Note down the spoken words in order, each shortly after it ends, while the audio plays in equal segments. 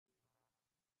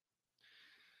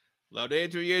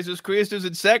Laudetur Jesus Christus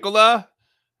in Secula.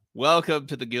 Welcome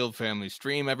to the Guild Family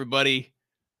Stream, everybody.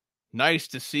 Nice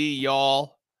to see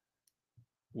y'all.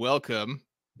 Welcome.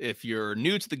 If you're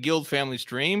new to the Guild Family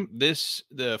Stream,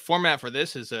 the format for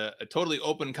this is a totally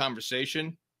open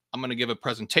conversation. I'm going to give a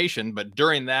presentation, but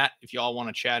during that, if y'all want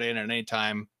to chat in at any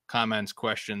time, comments,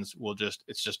 questions,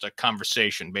 it's just a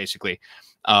conversation, basically.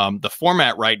 The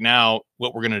format right now,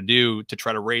 what we're going to do to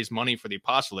try to raise money for the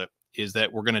apostolate is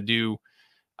that we're going to do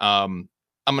I'm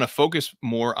going to focus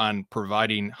more on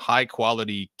providing high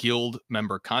quality guild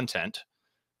member content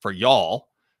for y'all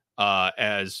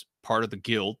as part of the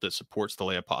guild that supports the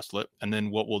lay apostolate. And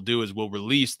then what we'll do is we'll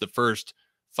release the first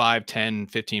 5, 10,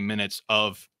 15 minutes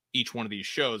of each one of these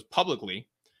shows publicly,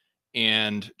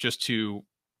 and just to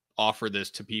offer this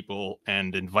to people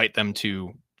and invite them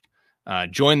to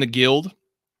join the guild.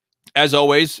 As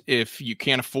always, if you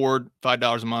can't afford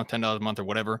 $5 a month, $10 a month, or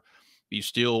whatever, you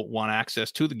still want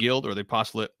access to the guild or the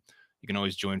apostolate, you can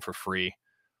always join for free.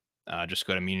 Just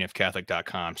go to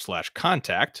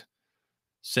meaningofcatholic.com/contact.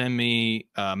 Send me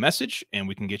a message and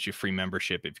we can get you free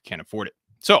membership if you can't afford it.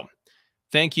 So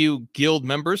thank you, guild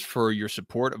members, for your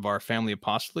support of our family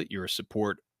apostolate. Your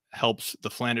support helps the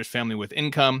Flanders family with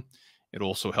income. It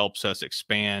also helps us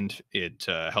expand. It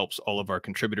helps all of our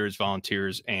contributors,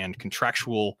 volunteers, and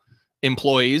contractual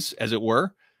employees, as it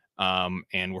were.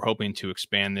 And we're hoping to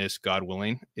expand this, God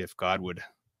willing, if God would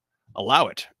allow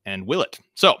it and will it.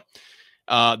 So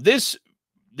this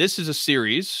is a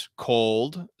series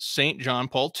called St. John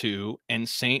Paul II and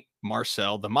St.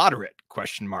 Marcel the Moderate, ?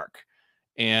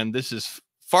 And this is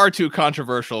far too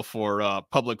controversial for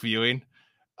public viewing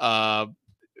for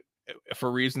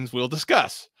reasons we'll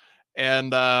discuss.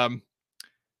 And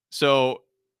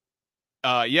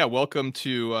welcome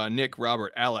to Nick,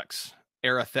 Robert, Alex,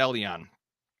 Arathelion.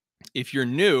 If you're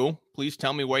new, please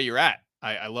tell me where you're at.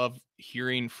 I love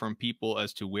hearing from people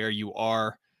as to where you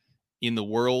are in the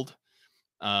world.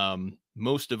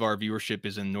 Most of our viewership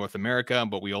is in North America,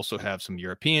 but we also have some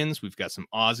Europeans. We've got some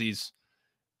Aussies.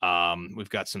 We've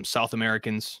got some South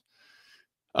Americans.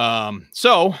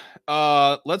 So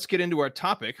let's get into our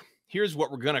topic. Here's what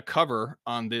we're going to cover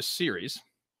on this series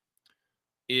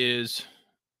is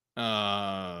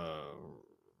we're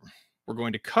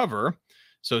going to cover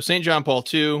St. John Paul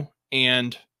II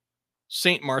and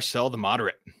St. Marcel the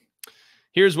Moderate.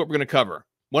 Here's what we're going to cover.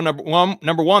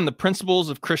 Number one, the principles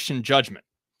of Christian judgment.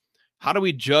 How do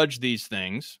we judge these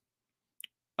things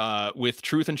with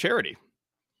truth and charity?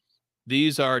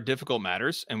 These are difficult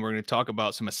matters, and we're going to talk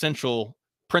about some essential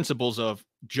principles of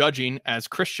judging as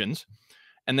Christians.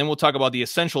 And then we'll talk about the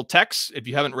essential texts. If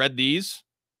you haven't read these,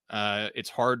 it's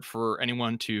hard for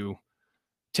anyone to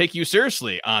take you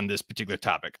seriously on this particular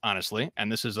topic, honestly.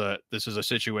 And this is a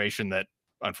situation that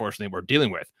unfortunately we're dealing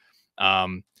with.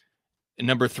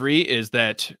 Number 3 is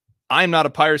that I'm not a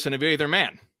partisan of either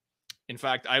man. In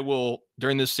fact,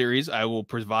 during this series, I will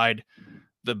provide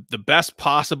the best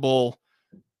possible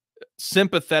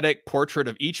sympathetic portrait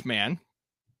of each man.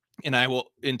 And I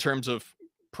will, in terms of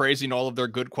praising all of their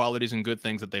good qualities and good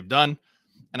things that they've done.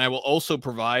 And I will also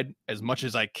provide, as much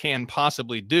as I can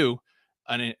possibly do,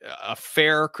 a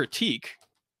fair critique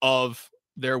of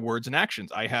their words and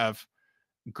actions. I have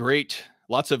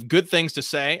lots of good things to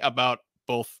say about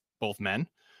both men,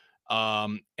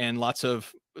 and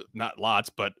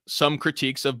some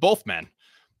critiques of both men.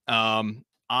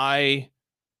 I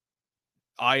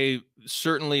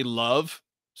certainly love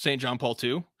St. John Paul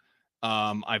II.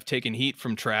 I've taken heat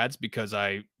from trads because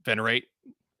I venerate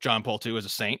John Paul II as a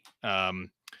saint.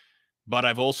 But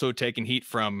I've also taken heat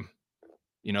from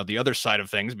the other side of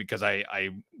things, because I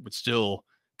would still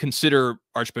consider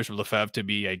Archbishop Lefebvre to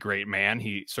be a great man.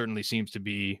 He certainly seems to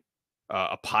be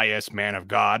a pious man of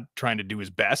God trying to do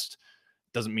his best.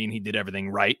 Doesn't mean he did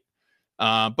everything right.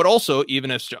 But also,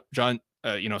 even if St. John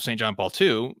Paul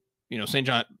II,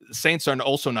 saints are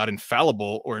also not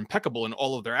infallible or impeccable in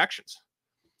all of their actions.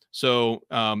 So,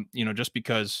 just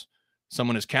because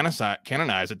someone is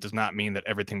canonized, it does not mean that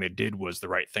everything they did was the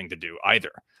right thing to do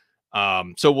either.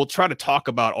 So we'll try to talk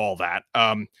about all that.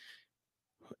 We're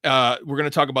going to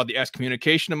talk about the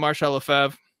excommunication of Marcel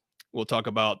Lefebvre. We'll talk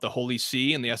about the Holy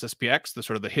See and the SSPX, the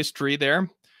sort of the history there.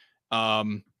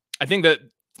 I think that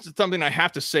something I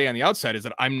have to say on the outside is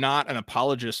that I'm not an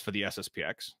apologist for the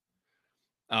SSPX.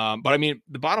 But I mean,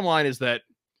 the bottom line is that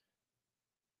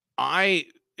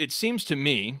it seems to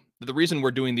me that the reason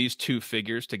we're doing these two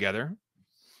figures together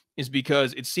is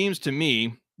because it seems to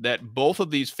me that both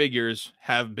of these figures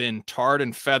have been tarred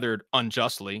and feathered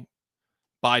unjustly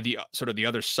by the sort of the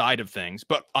other side of things.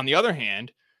 But on the other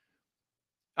hand,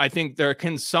 I think there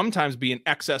can sometimes be an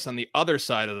excess on the other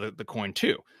side of the coin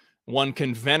too. one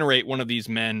can venerate one of these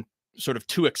men sort of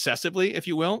too excessively, if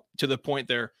you will, to the point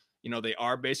they're, they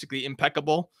are basically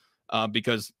impeccable,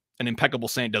 because an impeccable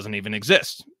saint doesn't even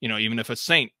exist, even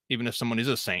if someone is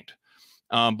a saint.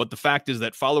 But the fact is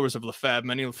that followers of Lefebvre,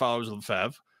 many of the followers of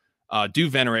Lefebvre, do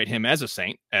venerate him as a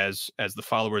saint, as the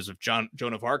followers of Joan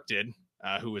of Arc did,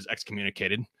 who was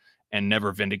excommunicated and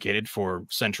never vindicated for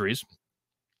centuries.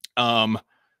 I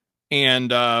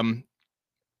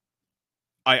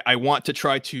want to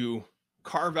try to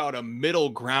carve out a middle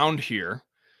ground here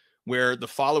where the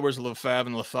followers of Lefebvre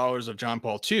and the followers of John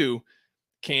Paul II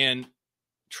can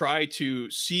try to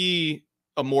see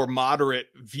a more moderate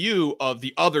view of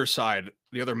the other side,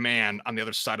 the other man on the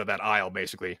other side of that aisle,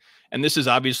 basically. And this is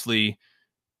obviously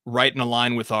right in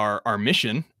line with our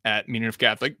mission at Meaning of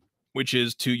Catholic, which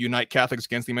is to unite Catholics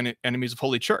against the enemies of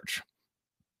Holy Church.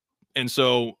 And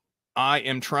so I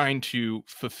am trying to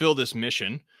fulfill this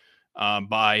mission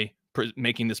by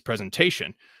making this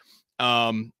presentation.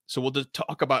 So we'll just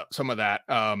talk about some of that.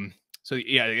 So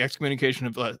yeah, the excommunication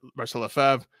of Marcel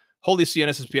Lefebvre, Holy See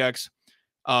and SSPX,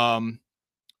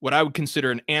 what I would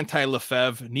consider an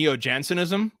anti-Lefebvre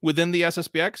neo-Jansenism within the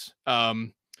SSPX,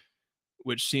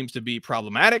 which seems to be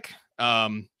problematic,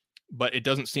 but it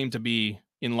doesn't seem to be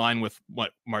in line with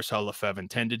what Marcel Lefebvre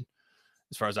intended,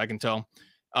 as far as I can tell.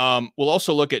 We'll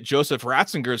also look at Joseph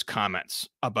Ratzinger's comments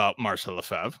about Marcel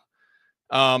Lefebvre.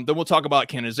 Then we'll talk about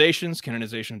canonization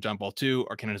of John Paul II.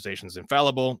 Are canonizations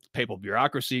infallible? Papal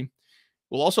bureaucracy.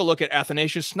 We'll also look at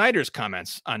Athanasius Schneider's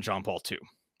comments on John Paul II.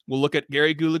 We'll look at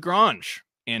Gary Gou-Lagrange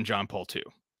and John Paul II.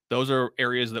 Those are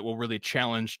areas that will really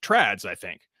challenge trads, I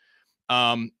think.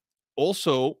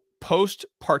 Also,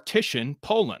 post-partition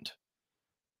Poland.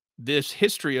 This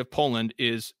history of Poland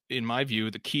is, in my view,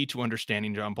 the key to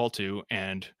understanding John Paul II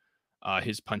and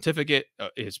his pontificate,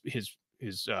 his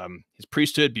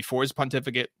priesthood before his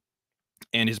pontificate,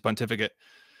 and his pontificate.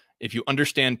 If you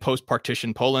understand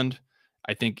post-partition Poland,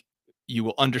 I think you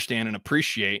will understand and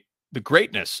appreciate the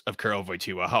greatness of Karol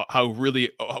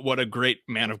Wojtyła, what a great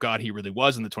man of God he really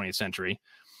was in the 20th century.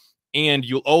 And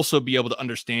you'll also be able to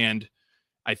understand,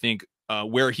 I think,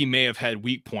 where he may have had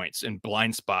weak points and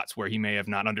blind spots, where he may have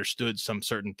not understood some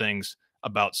certain things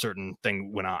about certain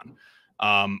thing went on.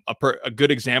 A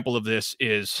good example of this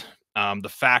is the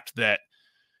fact that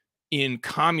in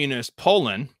communist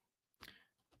Poland,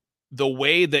 the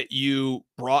way that you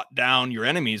brought down your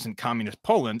enemies in communist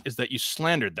Poland is that you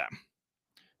slandered them.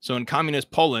 So in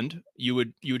communist Poland, you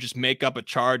would just make up a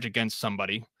charge against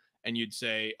somebody, and you'd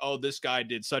say, "Oh, this guy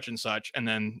did such and such," and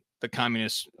then the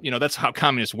communists, that's how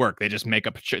communists work. They just make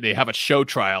up they have a show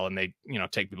trial, and they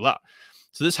take people out.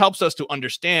 So this helps us to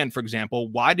understand, for example,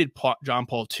 why did John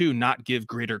Paul II not give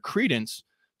greater credence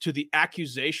to the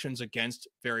accusations against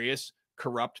various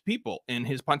corrupt people in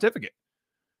his pontificate?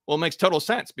 Well, it makes total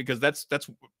sense, because that's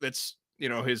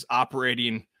his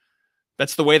operating.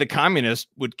 That's the way the communists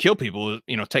would kill people,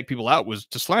 take people out, was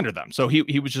to slander them. So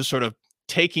he was just sort of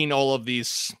taking all of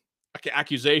these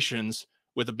accusations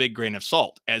with a big grain of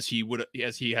salt, as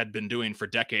he had been doing for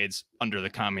decades under the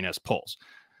communist pulse.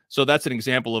 So that's an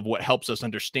example of what helps us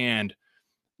understand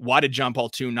why did John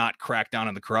Paul II not crack down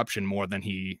on the corruption more than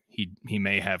he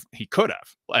could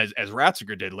have, as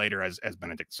Ratzinger did later as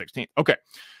Benedict XVI. Okay.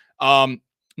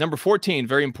 Number 14,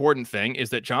 very important thing, is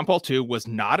that John Paul II was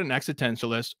not an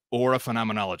existentialist or a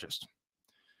phenomenologist.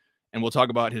 And we'll talk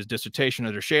about his dissertation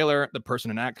under Shaler, the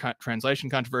person and act translation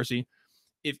controversy.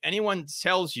 If anyone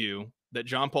tells you that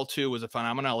John Paul II was a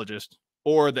phenomenologist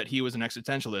or that he was an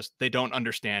existentialist, they don't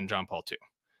understand John Paul II.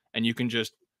 And you can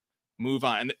just move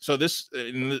on. And so this,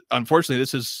 unfortunately,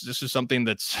 this is something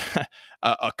that's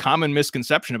a common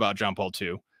misconception about John Paul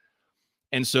II.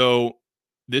 And so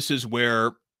this is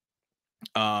where,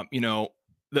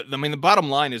 the bottom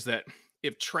line is that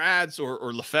if trads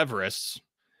or Lefebvrists,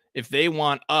 if they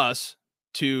want us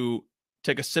to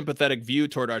take a sympathetic view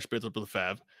toward Archbishop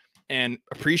Lefebvre and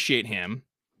appreciate him,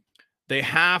 they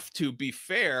have to be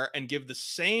fair and give the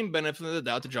same benefit of the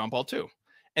doubt to John Paul II.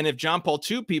 And if John Paul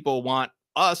II people want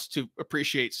us to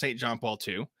appreciate St. John Paul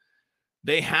II,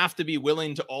 they have to be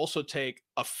willing to also take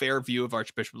a fair view of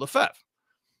Archbishop Lefebvre.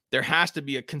 There has to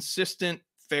be a consistent,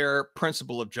 fair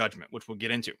principle of judgment, which we'll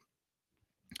get into.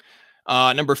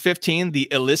 Number 15,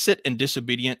 the illicit and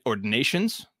disobedient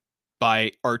ordinations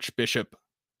by Archbishop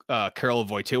Karol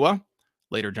Wojtyła,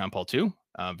 later John Paul II.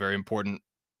 Very important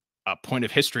point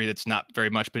of history that's not very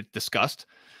much discussed,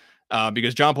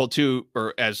 because John Paul II,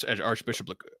 or as Archbishop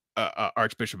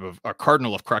of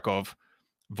Cardinal of Krakow,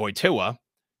 Wojtyła,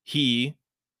 he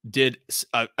did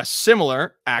a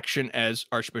similar action as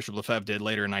Archbishop Lefebvre did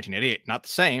later in 1988. Not the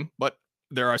same, but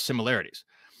there are similarities.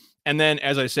 And then,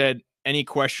 as I said, any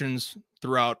questions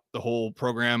throughout the whole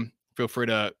program, feel free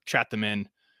to chat them in,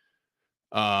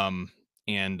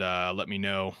 and let me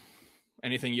know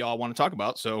anything y'all want to talk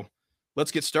about. So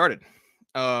let's get started.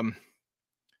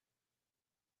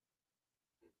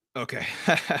 Okay.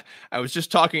 I was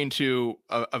just talking to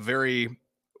a very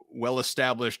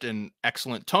well-established and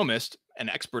excellent Thomist, an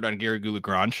expert on Gary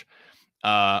Lagrange,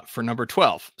 for number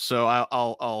 12.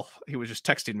 So he was just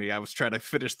texting me. I was trying to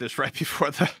finish this right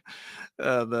before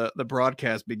the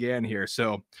broadcast began here.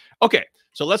 So, okay.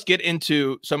 So let's get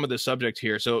into some of the subject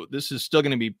here. So this is still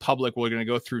going to be public. We're going to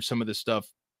go through some of this stuff.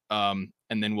 And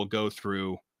then we'll go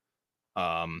through,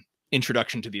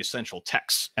 introduction to the essential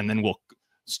texts, and then we'll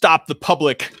stop the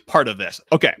public part of this.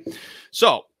 Okay.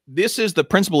 So this is the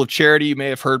principle of charity. You may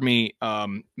have heard me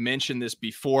mention this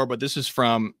before, but this is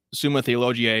from Summa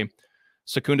Theologiae,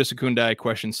 Secunda Secundae,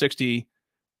 question 60,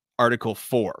 article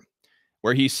 4,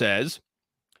 where he says,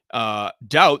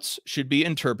 doubts should be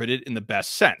interpreted in the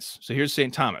best sense. So here's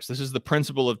St. Thomas. This is the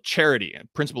principle of charity, a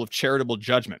principle of charitable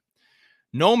judgment.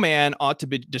 No man ought to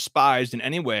be despised in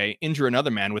any way, injure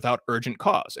another man without urgent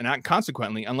cause, and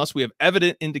consequently, unless we have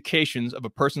evident indications of a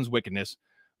person's wickedness,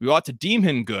 we ought to deem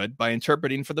him good by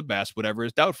interpreting for the best whatever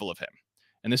is doubtful of him.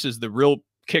 And this is the real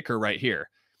kicker right here.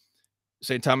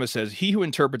 St. Thomas says, he who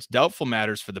interprets doubtful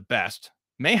matters for the best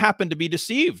may happen to be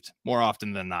deceived more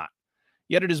often than not.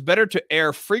 Yet it is better to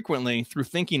err frequently through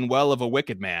thinking well of a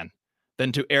wicked man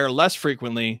than to err less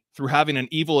frequently through having an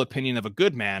evil opinion of a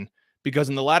good man, because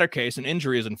in the latter case, an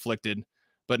injury is inflicted,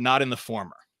 but not in the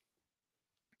former.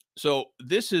 So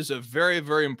this is a very,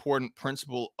 very important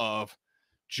principle of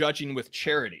judging with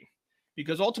charity,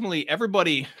 because ultimately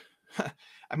everybody,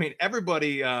 I mean,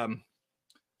 everybody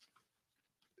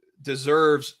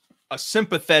deserves a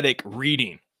sympathetic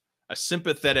reading, a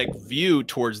sympathetic view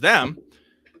towards them.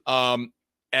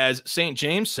 As St.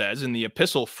 James says in the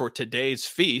epistle for today's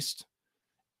feast,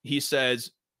 he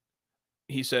says,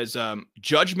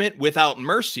 judgment without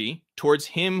mercy towards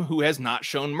him who has not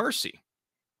shown mercy.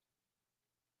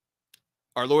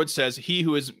 Our Lord says, he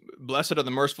who is blessed are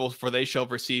the merciful, for they shall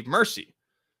receive mercy.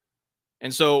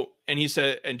 And so, and he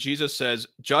said, and Jesus says,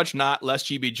 judge not lest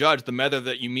ye be judged. The measure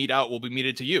that you mete out will be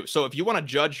meted to you. So if you want to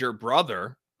judge your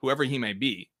brother, whoever he may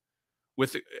be,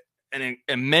 with an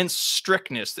immense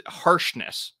strictness,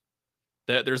 harshness,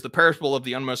 there's the parable of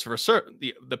the unmerciful servant.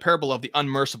 The parable of the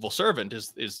unmerciful servant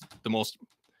is the most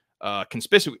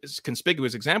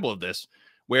conspicuous example of this,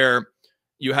 where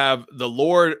you have the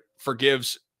Lord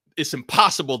forgives this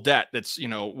impossible debt that's,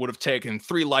 would have taken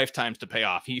 3 lifetimes to pay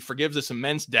off. He forgives this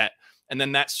immense debt, and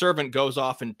then that servant goes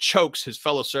off and chokes his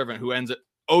fellow servant who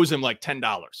owes him like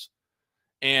 $10.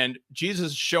 And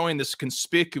Jesus is showing this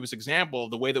conspicuous example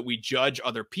of the way that we judge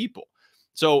other people.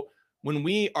 So when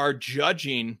we are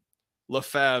judging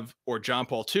Lefebvre or John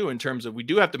Paul II, in terms of, we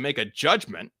do have to make a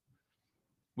judgment.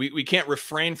 We can't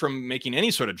refrain from making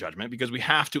any sort of judgment, because we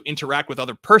have to interact with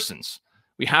other persons.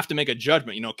 We have to make a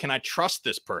judgment. Can I trust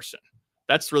this person?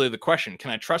 That's really the question.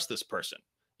 Can I trust this person?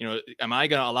 Am I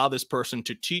going to allow this person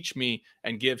to teach me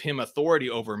and give him authority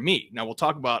over me? Now, we'll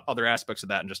talk about other aspects of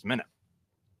that in just a minute.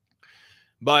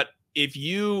 But if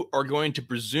you are going to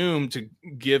presume to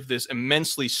give this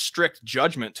immensely strict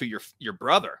judgment to your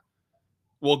brother,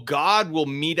 well, God will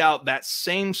mete out that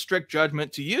same strict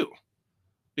judgment to you.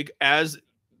 As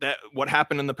that, what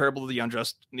happened in the parable of the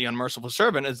unjust, the unmerciful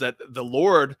servant, is that the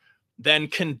Lord then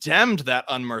condemned that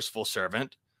unmerciful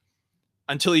servant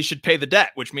until he should pay the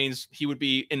debt, which means he would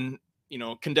be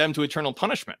condemned to eternal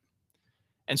punishment.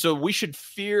 And so we should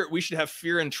have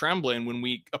fear and trembling when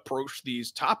we approach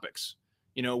these topics.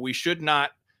 We should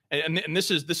not, and this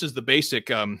is the basic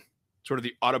sort of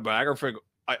the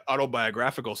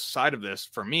autobiographical side of this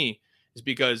for me, is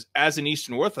because as an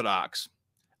Eastern Orthodox,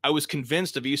 I was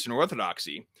convinced of Eastern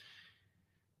Orthodoxy,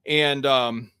 and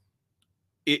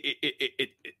it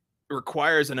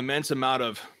requires an immense amount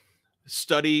of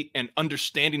study and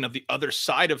understanding of the other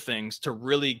side of things to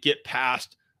really get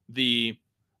past the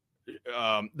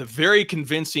very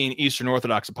convincing Eastern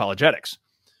Orthodox apologetics.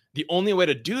 The only way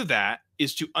to do that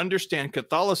is to understand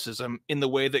Catholicism in the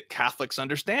way that Catholics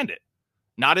understand it,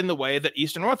 not in the way that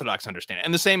Eastern Orthodox understand it.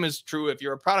 And the same is true if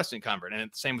you're a Protestant convert,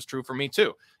 and the same was true for me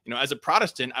too. As a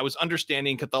Protestant, I was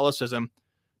understanding Catholicism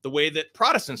the way that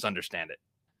Protestants understand it.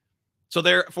 So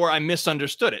therefore, I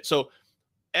misunderstood it. So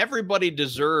everybody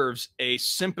deserves a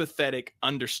sympathetic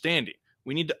understanding.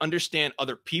 We need to understand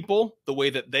other people the way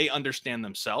that they understand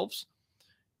themselves.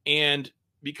 And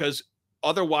because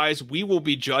otherwise we will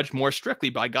be judged more strictly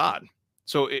by God.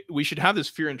 So we should have this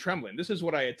fear and trembling. This is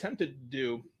what I attempted to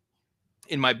do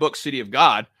in my book, City of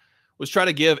God, was try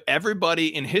to give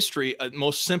everybody in history a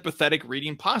most sympathetic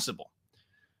reading possible.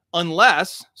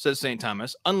 Unless, says St.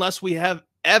 Thomas, unless we have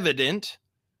evident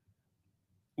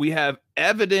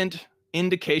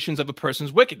indications of a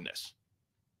person's wickedness.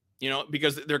 You know,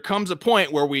 because there comes a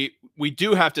point where we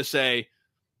do have to say,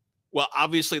 well,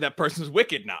 obviously that person's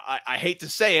wicked now. I hate to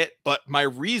say it, but my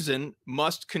reason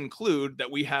must conclude that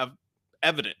we have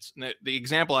evidence. And the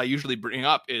example I usually bring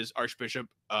up is Archbishop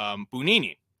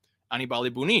Bugnini,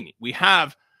 Annibale Bugnini. We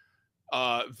have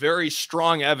very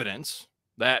strong evidence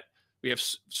that we have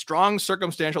strong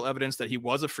circumstantial evidence that he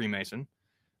was a Freemason.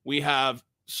 We have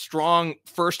strong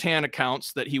firsthand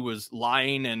accounts that he was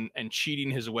lying and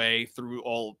cheating his way through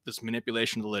all this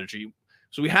manipulation of the liturgy.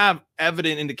 So we have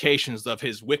evident indications of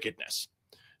his wickedness.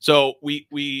 So we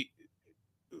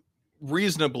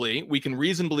can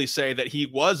reasonably say that he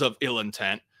was of ill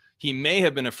intent. He may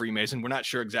have been a Freemason. We're not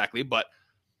sure exactly, but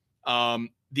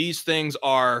these things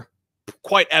are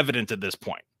quite evident at this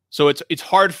point. So it's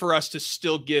hard for us to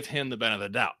still give him the benefit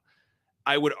of the doubt.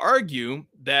 I would argue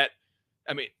that,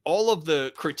 I mean, all of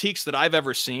the critiques that I've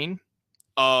ever seen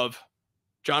of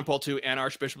John Paul II and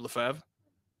Archbishop Lefebvre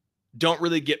don't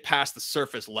really get past the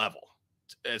surface level,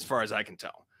 as far as I can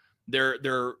tell.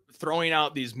 They're throwing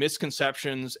out these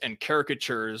misconceptions and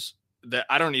caricatures that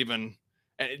I don't even,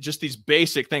 just these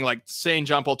basic thing, like saying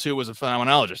John Paul II was a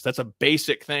phenomenologist. That's a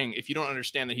basic thing. If you don't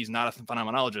understand that he's not a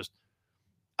phenomenologist,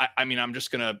 I mean, I'm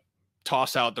just going to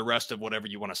toss out the rest of whatever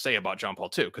you want to say about John Paul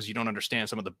II, because you don't understand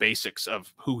some of the basics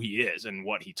of who he is and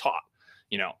what he taught,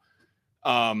 you know.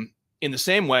 In the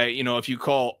same way, you know, if you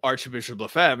call Archbishop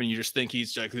Lefebvre and you just think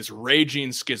he's like this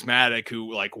raging schismatic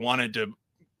who like wanted to,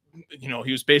 you know,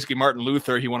 he was basically Martin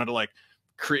Luther. He wanted to like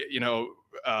create,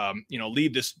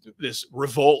 lead this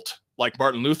revolt like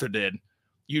Martin Luther did.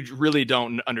 You really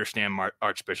don't understand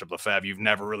Archbishop Lefebvre. You've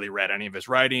never really read any of his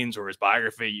writings or his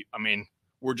biography. I mean,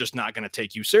 we're just not going to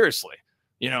take you seriously,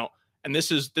 you know. And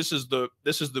this is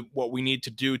what we need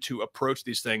to do to approach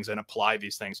these things and apply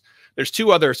these things. There's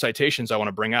two other citations I want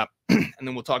to bring up, and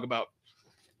then we'll talk about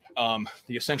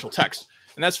the essential text.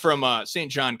 And that's from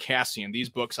St. John Cassian. These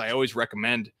books I always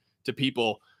recommend to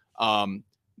people.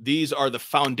 These are the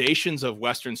foundations of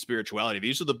Western spirituality.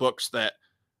 These are the books that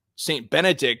St.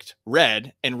 Benedict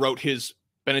read and wrote his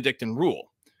Benedictine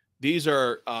rule. These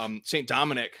are St.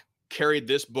 Dominic carried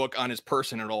this book on his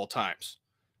person at all times.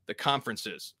 The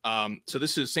conferences. So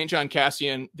this is St. John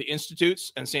Cassian, the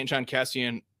Institutes, and St. John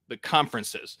Cassian, the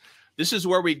conferences. This is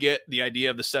where we get the idea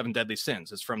of the 7 deadly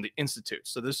sins. It's from the Institutes.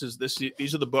 So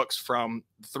these are the books from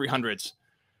the 300s,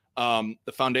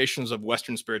 the foundations of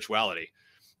Western spirituality.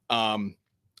 So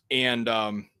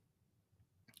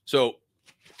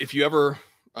if you ever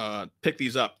pick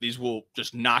these up, these will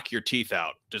just knock your teeth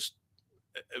out. Just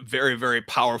very, very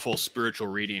powerful spiritual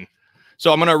reading.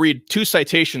 So I'm going to read two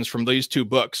citations from these two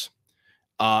books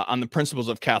on the principles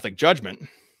of Catholic judgment.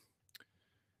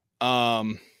 Let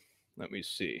me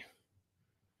see.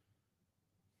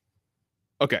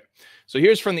 Okay, so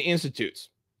here's from the Institutes.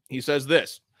 He says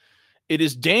this: "It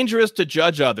is dangerous to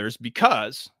judge others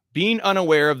because, being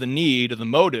unaware of the need or the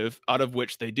motive out of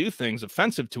which they do things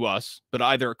offensive to us, but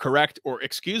either correct or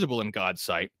excusable in God's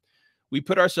sight, we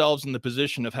put ourselves in the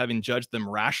position of having judged them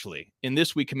rashly. In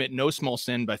this, we commit no small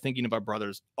sin by thinking of our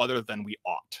brothers other than we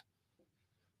ought."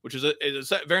 Which is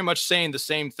very much saying the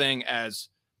same thing as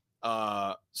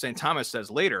St. Thomas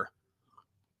says later.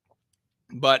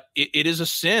 But it is a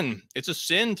sin. It's a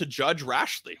sin to judge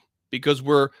rashly because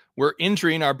we're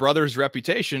injuring our brother's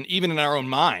reputation, even in our own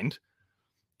mind,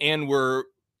 and we're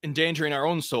endangering our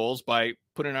own souls by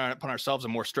putting upon ourselves a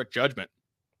more strict judgment.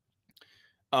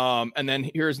 And then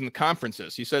here's in the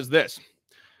conferences. He says this: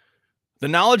 "The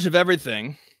knowledge of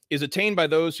everything is attained by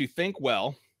those who think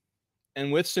well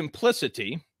and with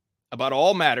simplicity about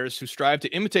all matters, who strive to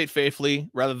imitate faithfully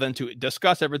rather than to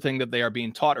discuss everything that they are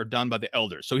being taught or done by the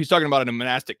elders." So he's talking about in a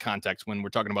monastic context when we're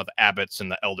talking about the abbots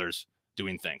and the elders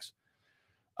doing things.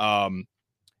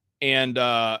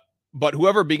 But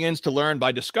whoever begins to learn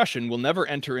by discussion will never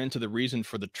enter into the reason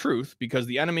for the truth, because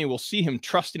the enemy will see him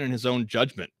trusting in his own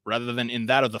judgment rather than in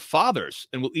that of the fathers,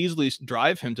 and will easily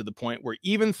drive him to the point where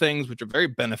even things which are very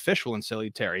beneficial and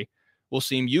salutary will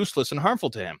seem useless and harmful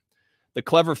to him. The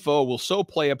clever foe will so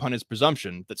play upon his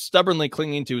presumption that, stubbornly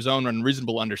clinging to his own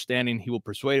unreasonable understanding, he will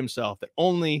persuade himself that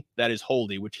only that is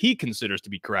holy which he considers to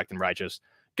be correct and righteous,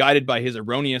 guided by his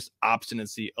erroneous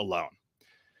obstinacy alone.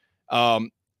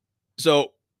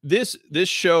 So this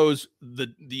shows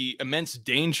the immense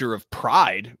danger of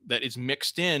pride that is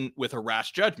mixed in with a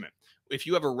rash judgment. If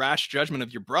you have a rash judgment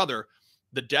of your brother,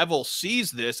 the devil sees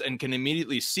this and can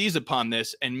immediately seize upon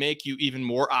this and make you even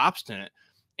more obstinate.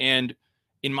 And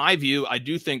in my view, I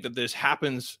do think that this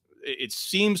happens. It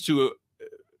seems to,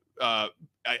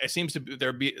 it seems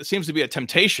to be a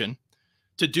temptation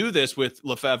to do this with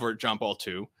Lefebvre or John Paul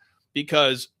II,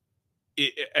 because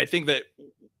I think that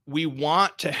we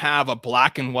want to have a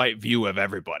black and white view of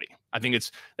everybody. I think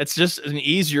it's just an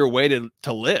easier way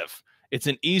to live. It's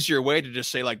an easier way to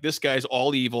just say, like, this guy's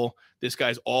all evil, this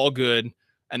guy's all good,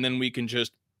 and then we can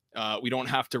just we don't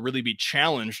have to really be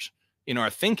challenged in our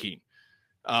thinking.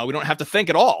 We don't have to think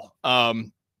at all,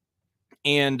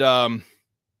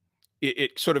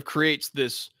 it sort of creates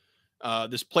this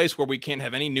this place where we can't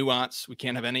have any nuance, we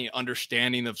can't have any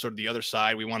understanding of sort of the other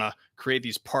side. We want to create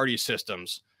these party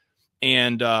systems,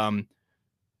 and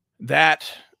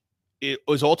that it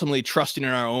was ultimately trusting in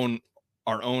our own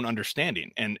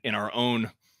understanding and in our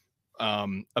own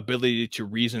ability to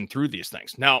reason through these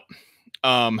things. Now,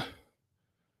 I've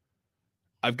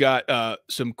got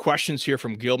some questions here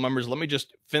from guild members. Let me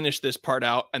just finish this part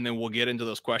out, and then we'll get into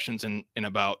those questions in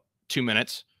about 2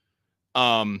 minutes.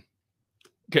 Okay,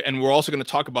 and we're also going to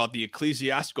talk about the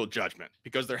ecclesiastical judgment,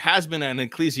 because there has been an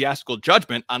ecclesiastical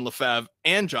judgment on Lefebvre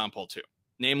and John Paul II,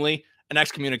 namely an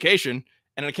excommunication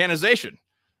and a canonization.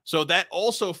 So that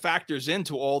also factors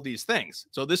into all these things.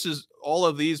 So this is, all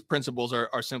of these principles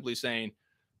are simply saying,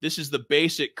 this is the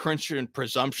basic Christian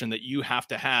presumption that you have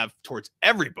to have towards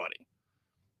everybody,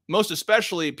 most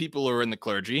especially people who are in the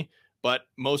clergy, but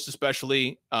most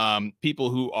especially people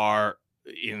who are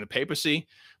in the papacy,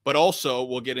 but also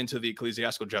we'll get into the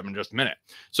ecclesiastical judgment in just a minute.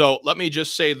 So let me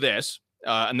just say this,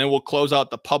 and then we'll close out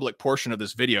the public portion of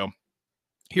this video.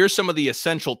 Here's some of the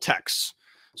essential texts.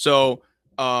 So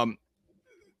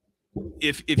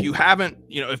if you haven't,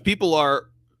 if people are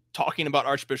talking about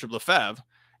Archbishop Lefebvre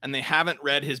and they haven't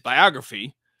read his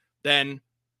biography, then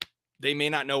they may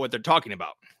not know what they're talking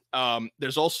about.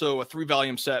 There's also a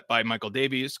 3-volume set by Michael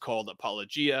Davies called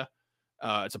Apologia.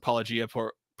 It's Apologia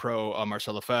pro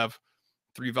Marcel Lefebvre.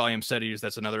 3-volume set.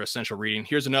 That's another essential reading.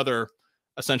 Here's another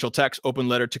essential text: Open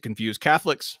Letter to Confused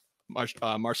Catholics,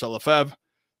 Marcel Lefebvre.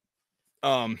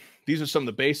 These are some of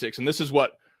the basics, and this is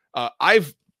what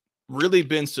I've really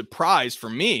been surprised, for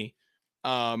me,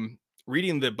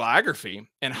 reading the biography,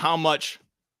 and how much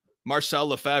Marcel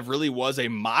Lefebvre really was a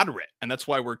moderate, and that's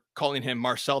why we're calling him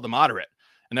Marcel the Moderate,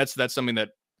 and that's something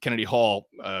that Kennedy Hall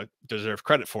deserves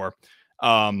credit for.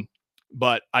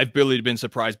 But I've really been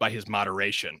surprised by his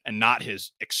moderation and not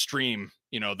his extreme.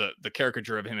 The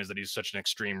caricature of him is that he's such an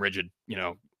extreme, rigid,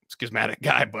 schismatic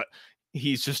guy, but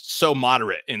he's just so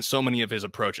moderate in so many of his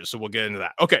approaches. So we'll get into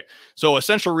that. Okay, so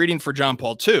essential reading for John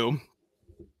Paul II.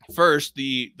 First,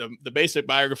 the basic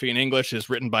biography in English is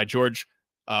written by George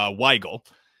Weigel.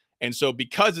 And so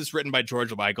because it's written by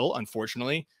George Weigel,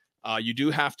 unfortunately, you do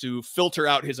have to filter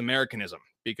out his Americanism,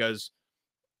 because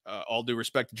all due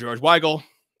respect to George Weigel,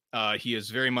 he is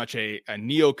very much a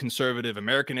neoconservative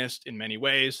Americanist in many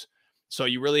ways. So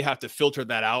you really have to filter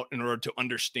that out in order to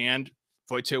understand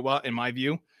Wojtyła, in my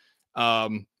view.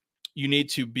 You need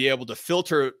to be able to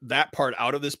filter that part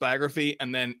out of this biography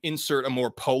and then insert a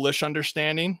more Polish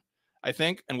understanding, I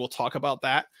think, and we'll talk about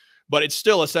that. But it's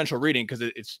still essential reading, because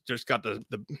it's just got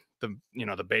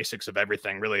the basics of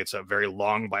everything. Really, it's a very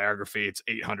long biography. It's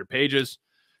 800 pages,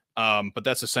 but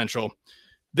that's essential.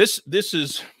 This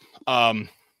is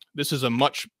a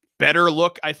much better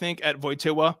look, I think, at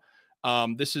Wojtyła.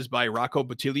 This is by Rocco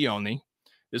Buttiglione.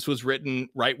 This was written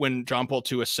right when John Paul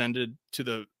II ascended to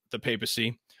the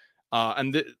papacy.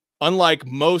 Unlike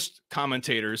most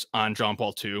commentators on John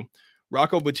Paul II,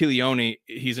 Rocco Buttiglione,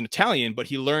 he's an Italian, but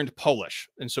he learned Polish.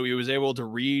 And so he was able to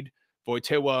read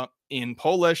Wojtyła in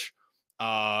Polish.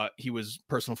 He was a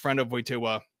personal friend of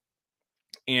Wojtyła.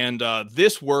 And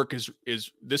this work is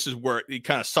where you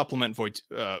kind of supplement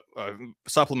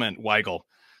Weigel,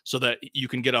 so that you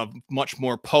can get a much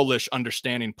more Polish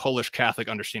understanding, Polish Catholic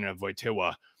understanding of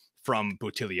Wojtyła from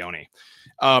Buttiglione.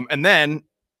 And then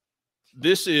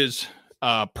this is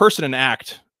Person and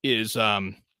Act is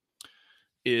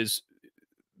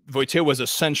Wojtyła's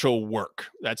essential work.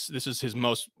 This is his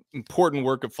most important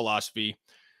work of philosophy.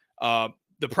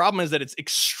 The problem is that it's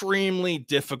extremely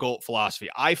difficult philosophy.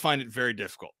 I find it very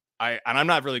difficult. And I'm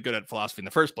not really good at philosophy in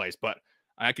the first place, but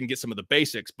I can get some of the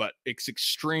basics, but it's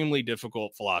extremely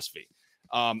difficult philosophy.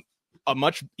 A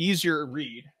much easier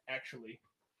read, actually.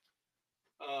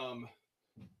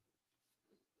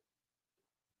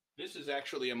 This is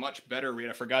actually a much better read.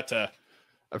 I forgot to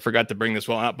bring this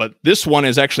one up, but this one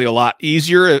is actually a lot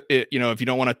easier. If you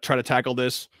don't want to try to tackle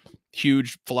this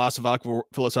huge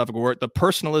philosophical work, The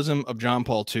Personalism of John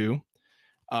Paul II,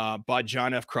 by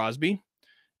John F. Crosby.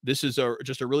 This is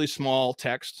just a really small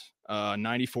text,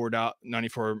 94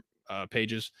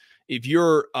 pages. If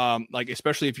you're like,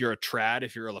 especially if you're a trad,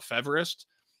 if you're a Lefebvreist,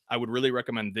 I would really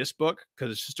recommend this book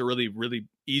because it's just a really, really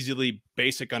easily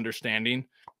basic understanding,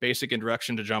 basic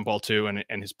introduction to John Paul II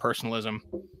and his personalism.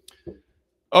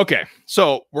 Okay,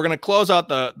 so we're going to close out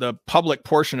the public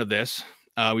portion of this.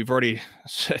 We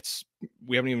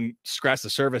haven't even scratched the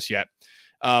surface yet.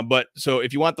 But so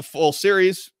if you want the full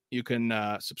series, you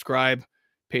can subscribe.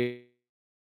 Pay.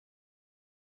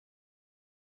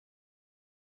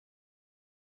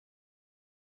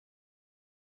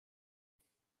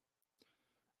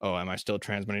 Oh, am I still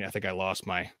transmitting? I think I lost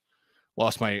my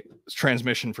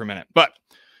transmission for a minute. But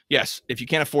yes, if you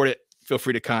can't afford it, feel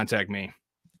free to contact me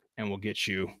and we'll get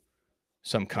you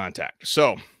some contact.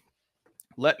 So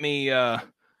let me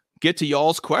get to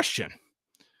y'all's question.